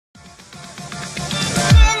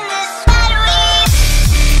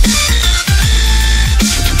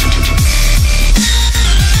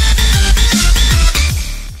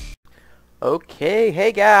Okay,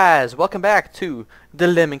 hey guys, welcome back to the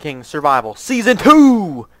Lemon King Survival Season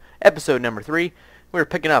 2, Episode number 3. We're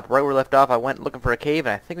picking up right where we left off. I went looking for a cave,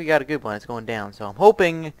 and I think we got a good one. It's going down, so I'm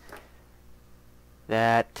hoping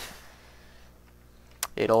that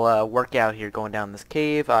it'll work out here going down this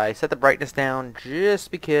cave. I set the brightness down just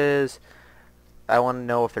because I want to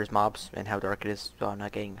know if there's mobs and how dark it is, so I'm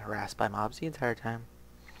not getting harassed by mobs the entire time.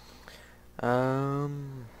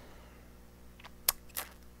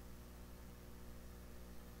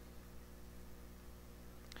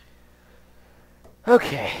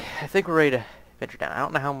 Okay, I think we're ready to venture down. I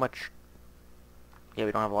don't know how much... Yeah,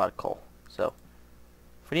 we don't have a lot of coal. So,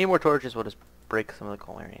 if we need more torches, we'll just break some of the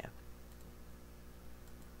coal area.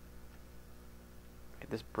 Okay,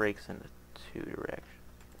 this breaks into two directions.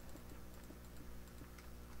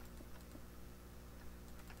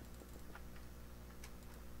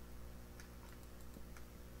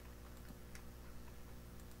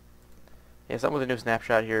 Yeah, something with a new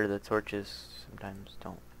snapshot here, the torches sometimes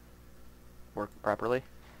don't work properly.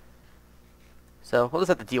 So we'll just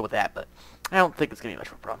have to deal with that, but I don't think it's gonna be much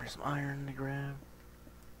of a problem. Here's some iron to grab.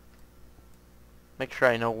 Make sure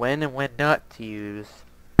I know when and when not to use.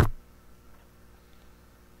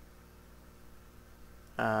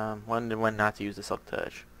 When and when not to use the silk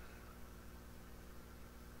touch.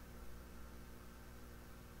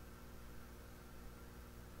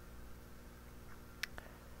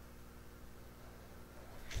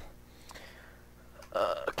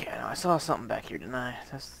 Okay, I saw something back here, didn't I?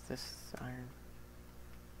 This iron.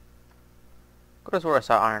 Go to where I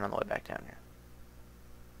saw iron on the way back down here.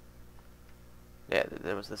 Yeah,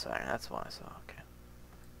 there was this iron. That's the one I saw. Okay.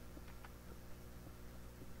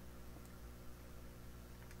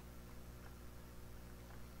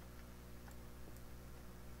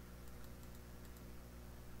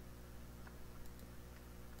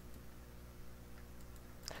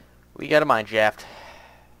 We got a mine shaft.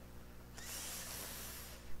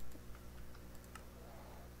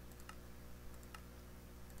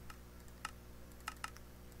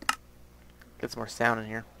 Get some more sound in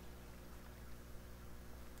here.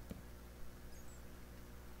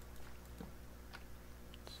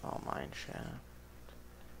 It's all mine shaft.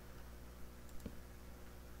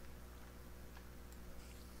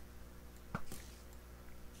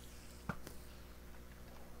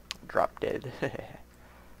 Drop dead.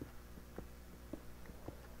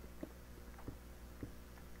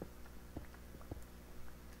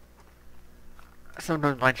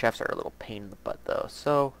 Sometimes mine shafts are a little pain in the butt though,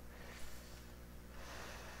 so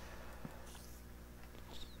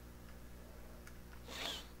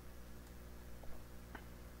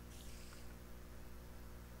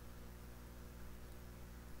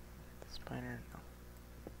spider, no.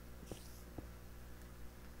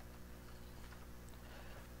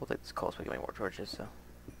 We'll take this coal so we can make more torches, so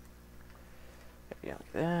yeah,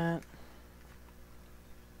 like that.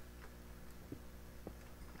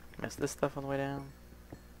 Mess this stuff on the way down.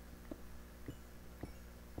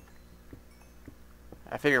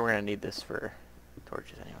 I figure we're gonna need this for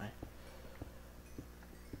torches anyway.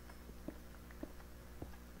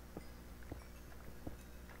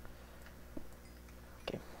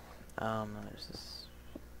 Okay. There's this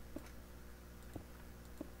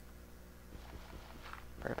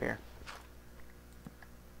right up here.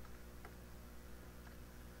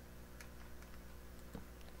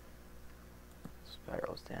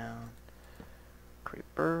 Spirals down.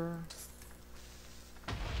 Creeper.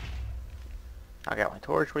 I got my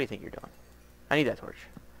torch. What do you think you're doing? I need that torch.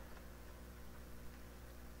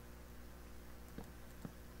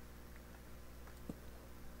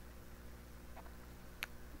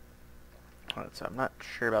 Alright, so I'm not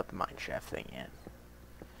sure about the mine shaft thing yet.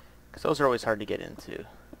 Because those are always hard to get into.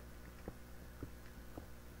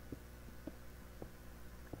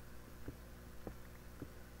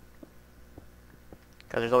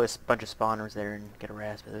 Because there's always a bunch of spawners there and get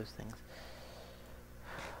harassed by those things.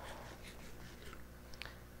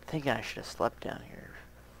 I think I should have slept down here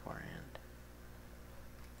beforehand.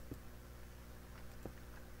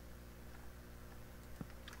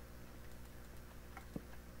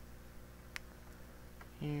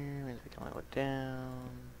 Here means we can only look down,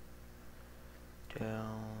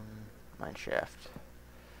 mine shaft.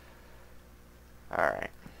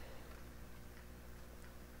 Alright.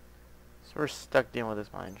 So we're stuck dealing with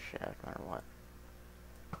this mine shaft no matter what.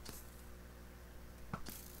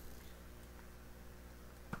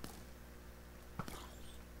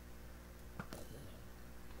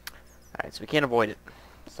 Alright, so we can't avoid it.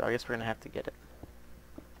 So I guess we're gonna have to get it.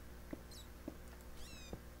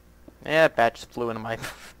 Yeah, that bat just flew into my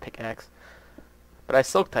pickaxe. But I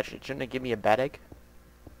silk touched it. Shouldn't it give me a bat egg?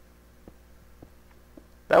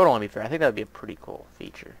 That would only be fair. I think that would be a pretty cool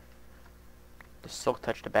feature. The silk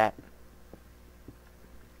touch to bat.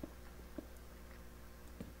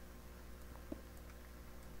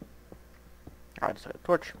 Alright, just took a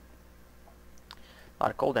torch. A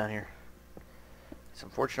lot of coal down here. Some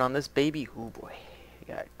fortune on this baby. Ooh boy.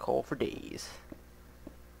 You got coal for days.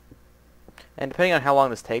 And depending on how long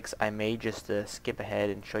this takes, I may just skip ahead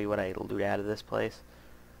and show you what I loot out of this place.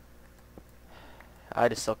 I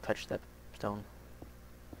just silk touched that stone.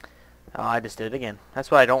 Oh, I just did it again.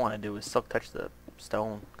 That's what I don't want to do, is silk touch the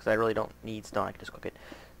stone, because I really don't need stone. I can just cook it.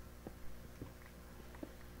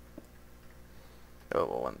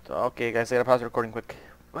 Oh, okay, guys, I gotta pause the recording quick.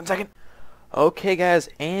 1 second. Okay, guys,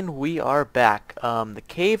 and we are back. The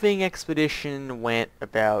caving expedition went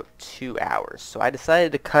about 2 hours, so I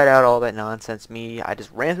decided to cut out all that nonsense. I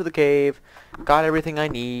just ran through the cave, got everything I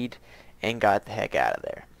need, and got the heck out of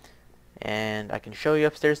there. And I can show you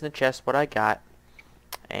upstairs in the chest what I got.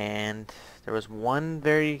 And there was one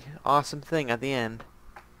very awesome thing at the end.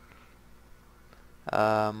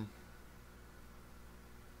 Hold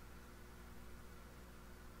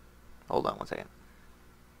on 1 second.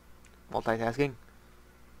 Multitasking.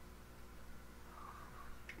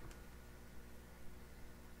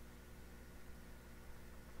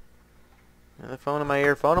 The phone in my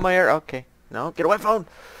ear. Phone in my ear. Okay. No, get away, phone.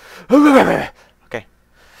 Okay.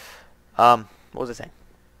 What was I saying?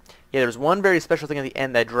 Yeah, there was one very special thing at the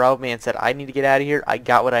end that drove me and said, I need to get out of here. I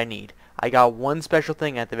got what I need. I got one special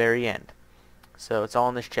thing at the very end. So it's all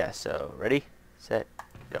in this chest. So, ready, set,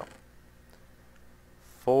 go.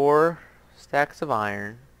 4 stacks of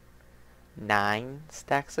iron, 9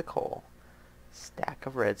 stacks of coal, stack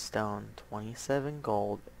of redstone, 27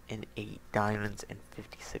 gold, and 8 diamonds, and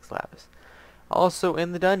 56 lapis. Also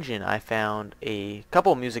in the dungeon, I found a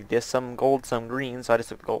couple music discs, some gold, some green, so I just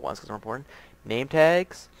took the gold ones because they're important. Name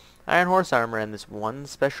tags, iron horse armor, and this one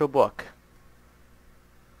special book.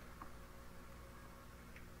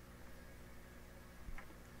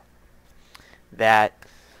 That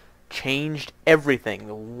changed everything.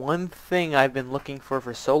 The one thing I've been looking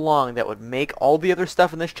for so long that would make all the other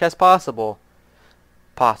stuff in this chest possible.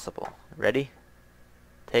 Ready?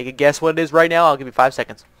 Take a guess what it is right now. I'll give you 5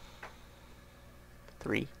 seconds.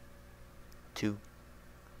 3, 2,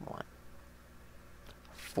 1.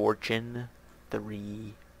 Fortune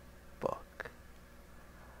 3 book.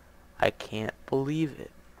 I can't believe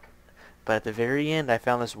it. But at the very end, I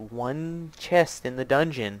found this one chest in the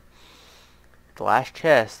dungeon. The last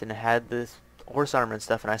chest, and it had this horse armor and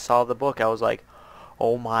stuff, and I saw the book. I was like,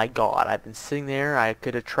 oh my god. I've been sitting there. I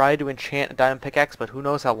could have tried to enchant a diamond pickaxe, but who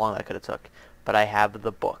knows how long that could have took. But I have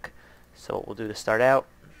the book. So what we'll do to start out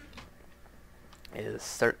is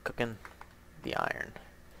start cooking the iron.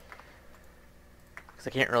 Because I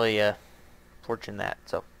can't really fortune that,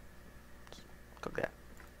 so cook that.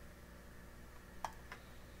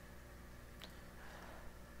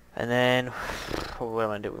 And then, what do we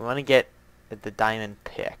want to do? We want to get the diamond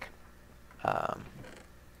pick.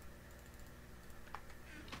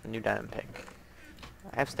 New diamond pick.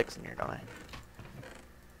 I have sticks in here, don't I?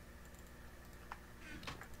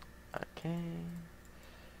 Okay.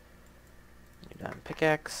 New diamond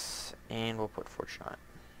pickaxe, and we'll put fortune on it.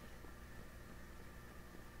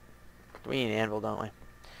 We need an anvil, don't we?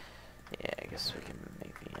 Yeah, I guess we can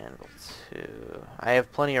make the anvil too. I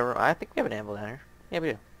have plenty of room. I think we have an anvil down here. Yeah,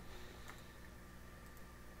 we do.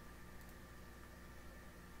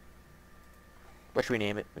 What should we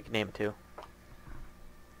name it? We can name it too.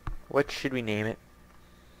 What should we name it?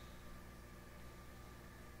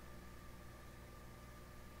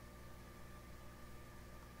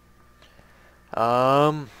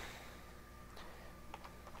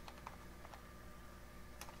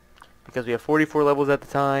 Because we have 44 levels at the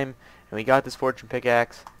time, and we got this fortune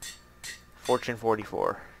pickaxe, fortune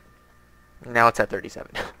 44. Now it's at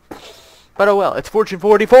 37. But oh well, it's fortune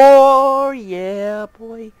 44! Yeah,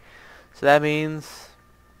 boy. So that means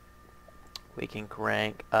we can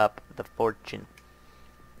crank up the fortune.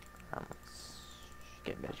 Let's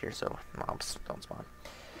get back here so mobs don't spawn.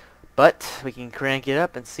 But we can crank it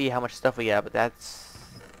up and see how much stuff we got. But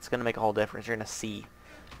it's gonna make a whole difference. You're gonna see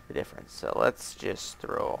the difference. So let's just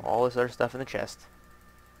throw all this other stuff in the chest.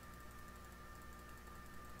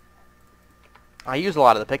 I use a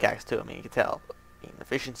lot of the pickaxe too. I mean, you can tell.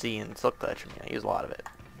 Efficiency and silk touch. I mean, I use a lot of it.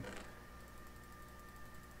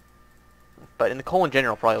 But in the coal in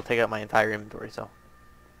general, probably will take out my entire inventory, so.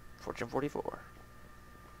 Fortune 44.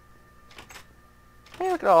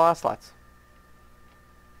 Hey, look at all our slots.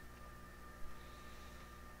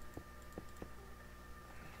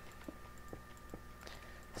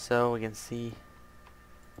 So we can see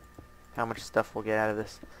how much stuff we'll get out of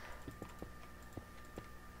this.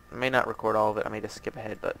 I may not record all of it. I may just skip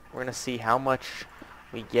ahead, but we're gonna see how much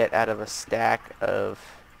we get out of a stack of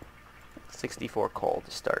 64 coal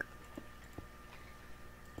to start.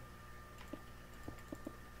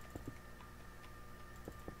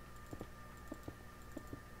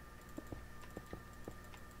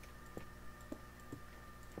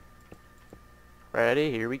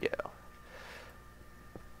 Ready? Here we go.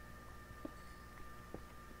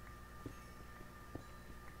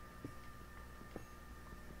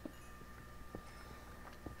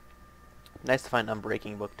 Nice to find an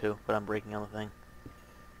unbreaking book too, but unbreaking on the thing.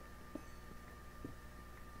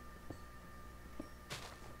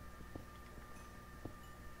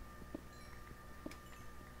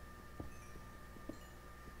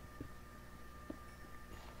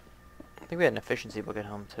 I think we had an efficiency book at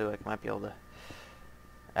home too. I might be able to.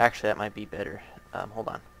 Actually, that might be better. Hold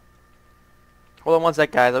on. Hold on one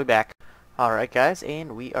sec, guys. I'll be back. Alright, guys,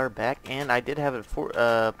 and we are back. And I did have a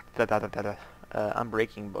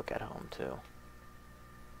unbreaking book at home too.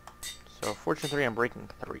 So, fortune 3, unbreaking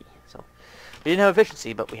 3. So, we didn't have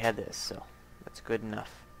efficiency, but we had this. So, that's good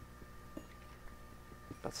enough.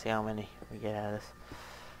 Let's see how many we get out of this.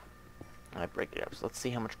 I break it up. So, let's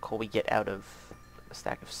see how much coal we get out of a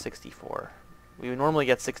stack of 64. We would normally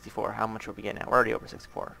get 64. How much would we get now? We're already over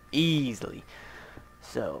 64. Easily.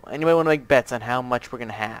 So, anybody want to make bets on how much we're going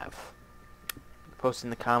to have? Post in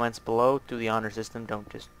the comments below. Do the honor system. Don't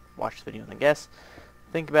just watch the video and then guess.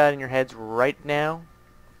 Think about it in your heads right now.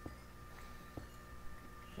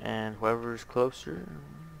 And whoever's closer,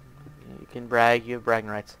 you can brag. You have bragging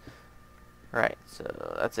rights. Alright,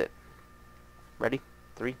 so that's it. Ready?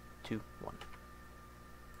 3, 2, 1.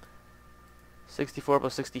 64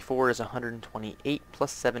 plus 64 is 128,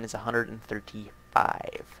 plus 7 is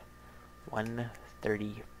 135.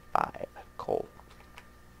 135 coal.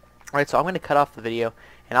 Alright, so I'm going to cut off the video,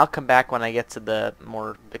 and I'll come back when I get to the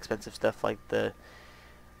more expensive stuff like the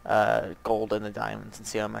gold and the diamonds and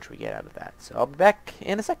see how much we get out of that. So I'll be back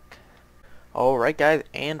in a sec. Alright guys,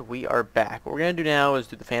 and we are back. What we're going to do now is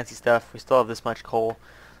do the fancy stuff. We still have this much coal.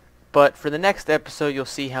 But for the next episode, you'll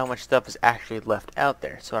see how much stuff is actually left out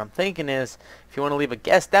there. So what I'm thinking is, if you want to leave a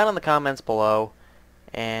guess down in the comments below,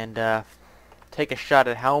 and take a shot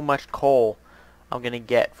at how much coal I'm going to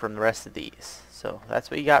get from the rest of these. So that's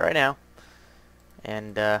what you got right now.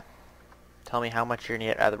 And tell me how much you're going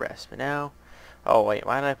to get out of the rest. But now, oh wait,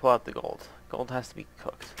 why did I pull out the gold? Gold has to be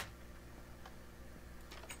cooked.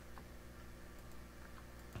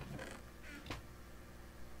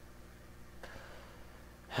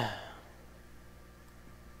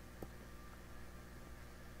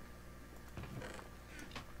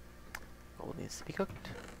 Gold needs to be cooked.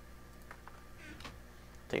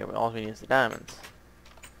 I think all we need is the diamonds.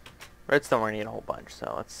 Redstone we're gonna need a whole bunch,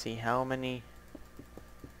 so let's see how many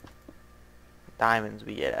diamonds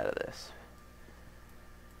we get out of this.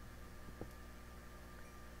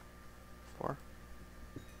 4,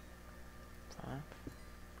 5,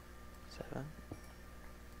 7,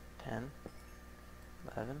 10,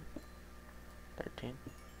 11, 13,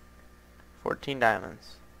 14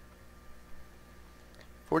 diamonds.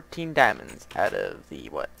 14 diamonds out of the,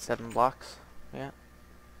 what, 7 blocks? Yeah.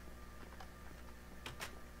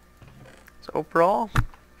 So overall,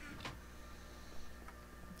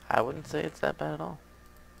 I wouldn't say it's that bad at all.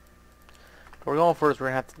 What we're going for is we're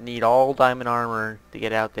going to have to need all diamond armor to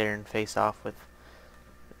get out there and face off with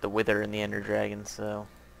the Wither and the Ender Dragon, so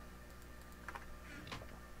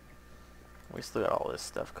we still got all this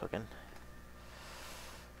stuff cooking.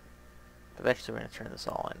 Eventually we're going to turn this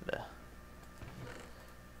all into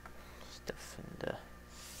stuff, and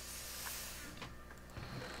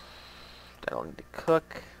that'll need to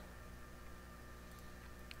cook.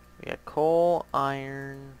 We got coal,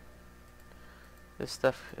 iron. This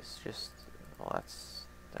stuff is just, well,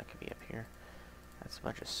 that could be up here. That's a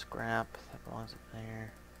bunch of scrap that belongs up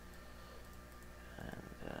there. And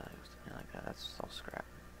something like that. That's all scrap.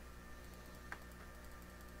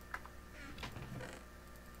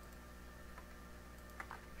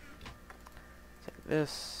 Take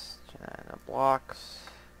this, turn that into blocks.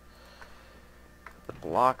 Put the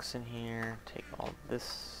blocks in here. Take all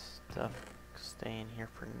this stuff. Stay in here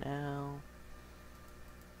for now.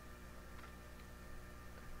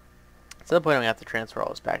 At some point I'm going to have to transfer all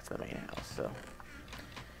this back to the main house, so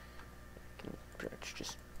I can pretty much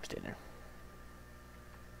just stay in there.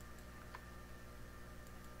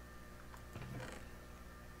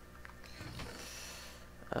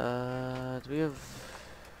 Do we have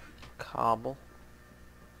cobble?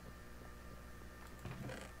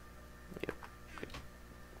 Yep. Good.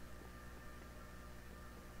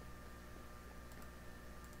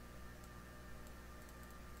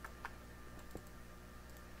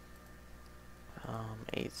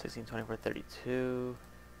 8, 16, 24, 32.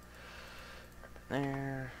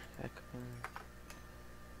 There.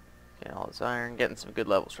 Getting all this iron, getting some good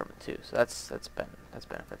levels from it too. So that's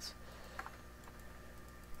benefits.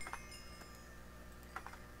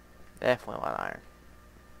 Definitely a lot of iron.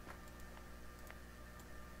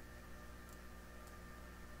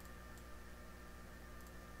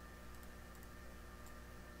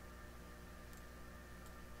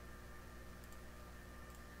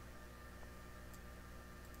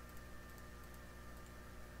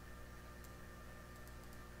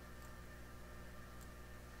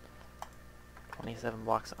 Seven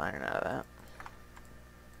blocks of iron out of that.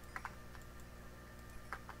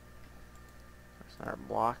 There's another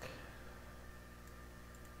block.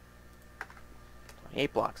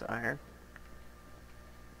 28 blocks of iron.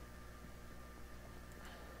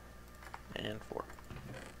 And 4.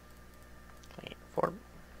 28, 4.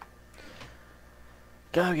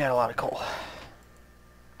 God, we got a lot of coal.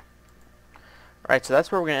 Alright, so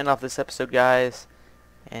that's where we're going to end off this episode, guys.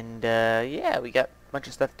 And, yeah, we got bunch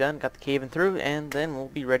of stuff done, got the cave in through, and then we'll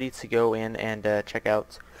be ready to go in and check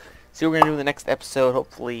out, see what we're going to do in the next episode.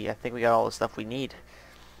 Hopefully, I think we got all the stuff we need.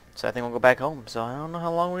 So I think we'll go back home. So I don't know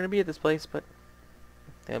how long we're going to be at this place, but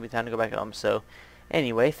I think it'll be time to go back home. So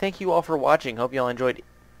anyway, thank you all for watching. Hope you all enjoyed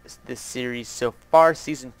this series so far,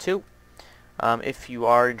 Season 2. If you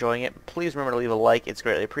are enjoying it, please remember to leave a like. It's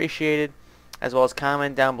greatly appreciated. As well as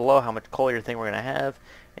comment down below how much coal you think we're going to have.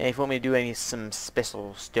 And if you want me to do some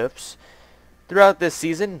special stuffs throughout this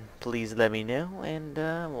season, please let me know, and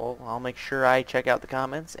well, I'll make sure I check out the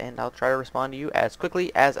comments, and I'll try to respond to you as quickly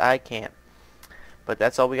as I can. But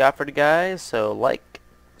that's all we got for the guys, so like,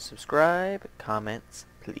 subscribe, comments,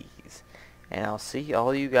 please. And I'll see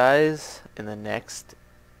all you guys in the next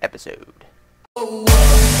episode.